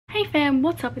fam,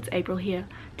 what's up? It's April here.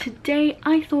 Today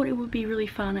I thought it would be really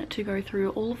fun to go through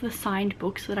all of the signed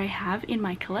books that I have in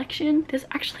my collection. There's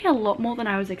actually a lot more than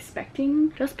I was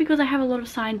expecting. Just because I have a lot of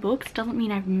signed books doesn't mean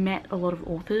I've met a lot of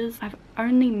authors. I've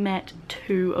only met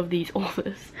 2 of these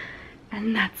authors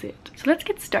and that's it. So let's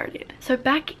get started. So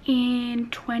back in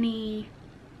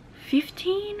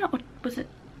 2015, or was it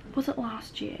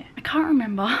last year? I can't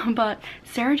remember, but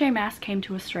Sarah J Maas came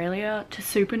to Australia to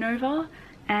Supernova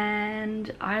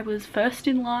and I was first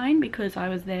in line because I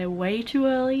was there way too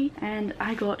early, and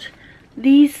I got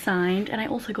these signed, and I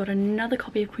also got another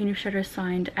copy of Queen of Shadows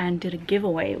signed and did a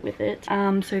giveaway with it.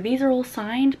 So these are all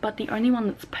signed, but the only one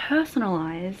that's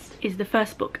personalized is the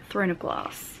first book, Throne of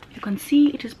Glass. You can see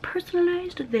it is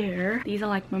personalized there. These are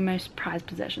like my most prized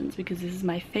possessions because this is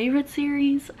my favorite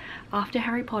series after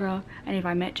Harry Potter, and if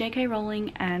I met JK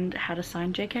Rowling and had a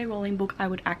signed JK Rowling book, I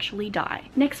would actually die.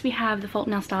 Next we have The Fault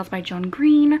in Our Stars by John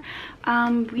Green.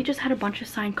 We just had a bunch of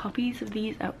signed copies of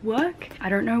these at work. I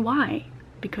don't know why,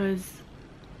 because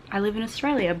I live in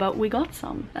Australia, but we got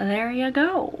some. There you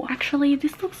go. Actually,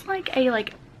 this looks like a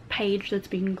page that's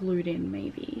been glued in,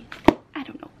 maybe. I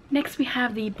don't know. Next we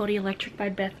have The Body Electric by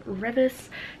Beth Revis.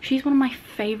 She's one of my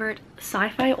favorite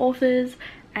sci-fi authors,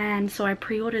 and so I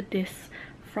pre-ordered this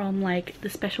from the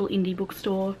special indie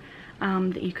bookstore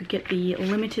that you could get the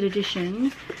limited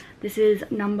edition. This is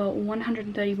number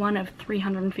 131 of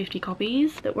 350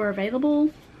 copies that were available.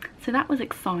 So that was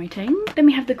exciting. Then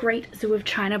we have The Great Zoo of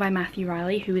China by Matthew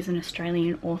Riley, who is an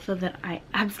Australian author that I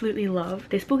absolutely love.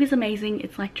 This book is amazing.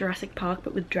 It's like Jurassic Park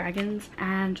but with dragons,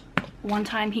 and one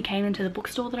time he came into the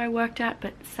bookstore that I worked at,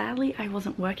 but sadly I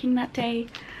wasn't working that day,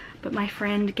 but my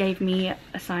friend gave me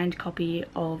a signed copy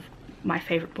of my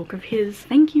favorite book of his.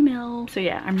 Thank you, Mel. So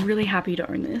yeah, I'm really happy to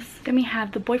own this. Then we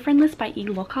have The Boyfriend List by E.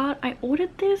 Lockhart. I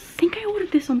ordered this, I think I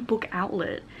ordered this on Book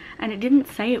Outlet, and it didn't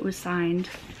say it was signed,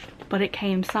 but it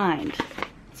came signed.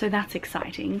 So that's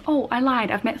exciting. Oh, I lied.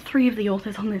 I've met 3 of the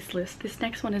authors on this list. This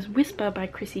next one is Whisper by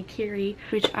Chrissy Keary,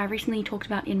 which I recently talked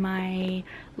about in my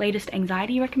latest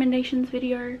anxiety recommendations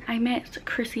video. I met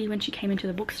Chrissy when she came into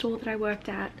the bookstore that I worked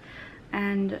at,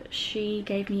 and she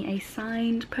gave me a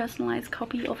signed personalized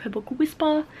copy of her book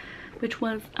Whisper, which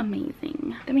was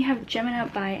amazing. Then we have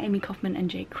Gemina by Amy Kaufman and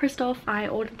Jake Kristoff. I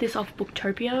ordered this off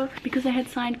Booktopia because they had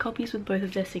signed copies with both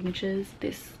of their signatures.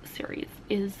 This series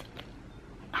is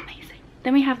amazing.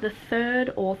 Then we have the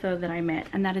 3rd author that I met,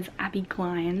 and that is Abby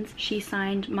Glines. She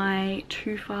signed my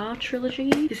Too Far trilogy.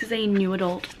 This is a new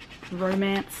adult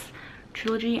romance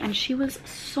trilogy, and she was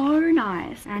so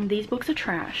nice, and these books are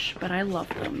trash but I love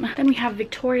them. Then we have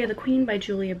Victoria the Queen by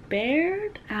Julia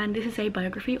Baird, and this is a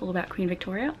biography all about Queen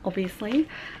Victoria, obviously,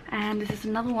 and this is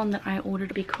another one that I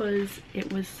ordered because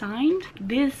it was signed.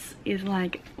 This is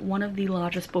one of the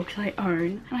largest books I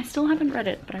own, and I still haven't read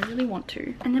it, but I really want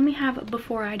to. And then we have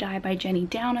Before I Die by Jenny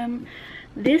Downham.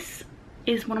 This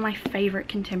is one of my favorite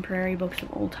contemporary books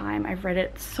of all time. I've read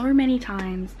it so many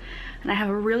times, and I have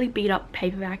a really beat up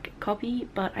paperback copy,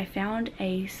 but I found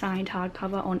a signed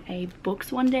hardcover on A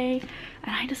Books one day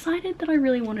and I decided that I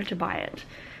really wanted to buy it.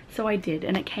 So I did,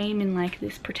 and it came in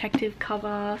this protective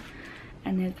cover,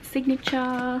 and there's the signature,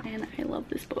 and I love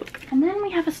this book. And then we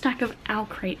have a stack of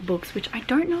OwlCrate books, which I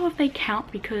don't know if they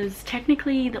count because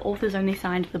technically the authors only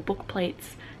signed the book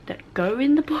plates that go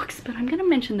in the books, but I'm gonna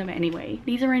mention them anyway.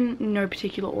 These are in no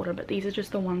particular order, but these are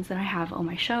just the ones that I have on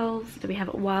my shelves. So we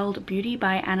have Wild Beauty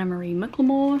by Anna Marie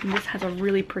McLemore, and this has a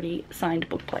really pretty signed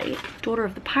book plate. Daughter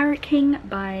of the Pirate King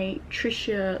by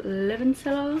Tricia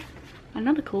Levenseller.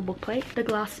 Another cool book plate. The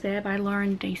Glass Sphere by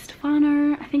Lauren De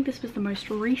Stefano. I think this was the most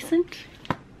recent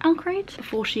OwlCrate.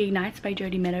 Before She Ignites by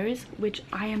Jodi Meadows, which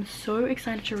I am so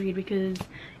excited to read because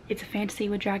it's a fantasy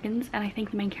with dragons, and I think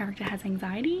the main character has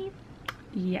anxiety.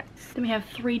 Yes. Then we have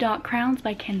 3 Dark Crowns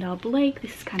by Kendall Blake.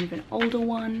 This is kind of an older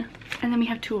one. And then we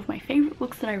have 2 of my favorite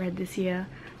books that I read this year.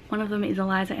 One of them is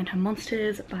Eliza and Her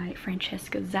Monsters by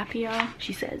Francesca Zappia.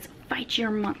 She says, "Fight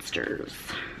your monsters."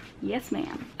 Yes,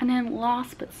 ma'am. And then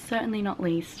last but certainly not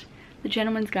least, The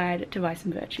Gentleman's Guide to Vice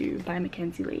and Virtue by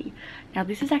Mackenzie Lee. Now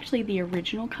this is actually the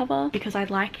original cover because I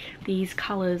like these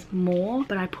colors more,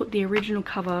 but I put the original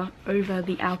cover over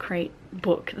the OwlCrate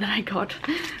book that I got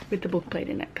with the book plate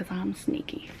in it because I'm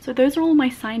sneaky. So those are all my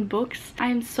signed books. I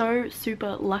am so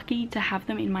super lucky to have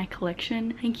them in my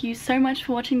collection. Thank you so much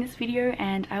for watching this video,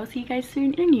 and I will see you guys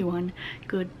soon in a new one.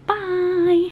 Goodbye!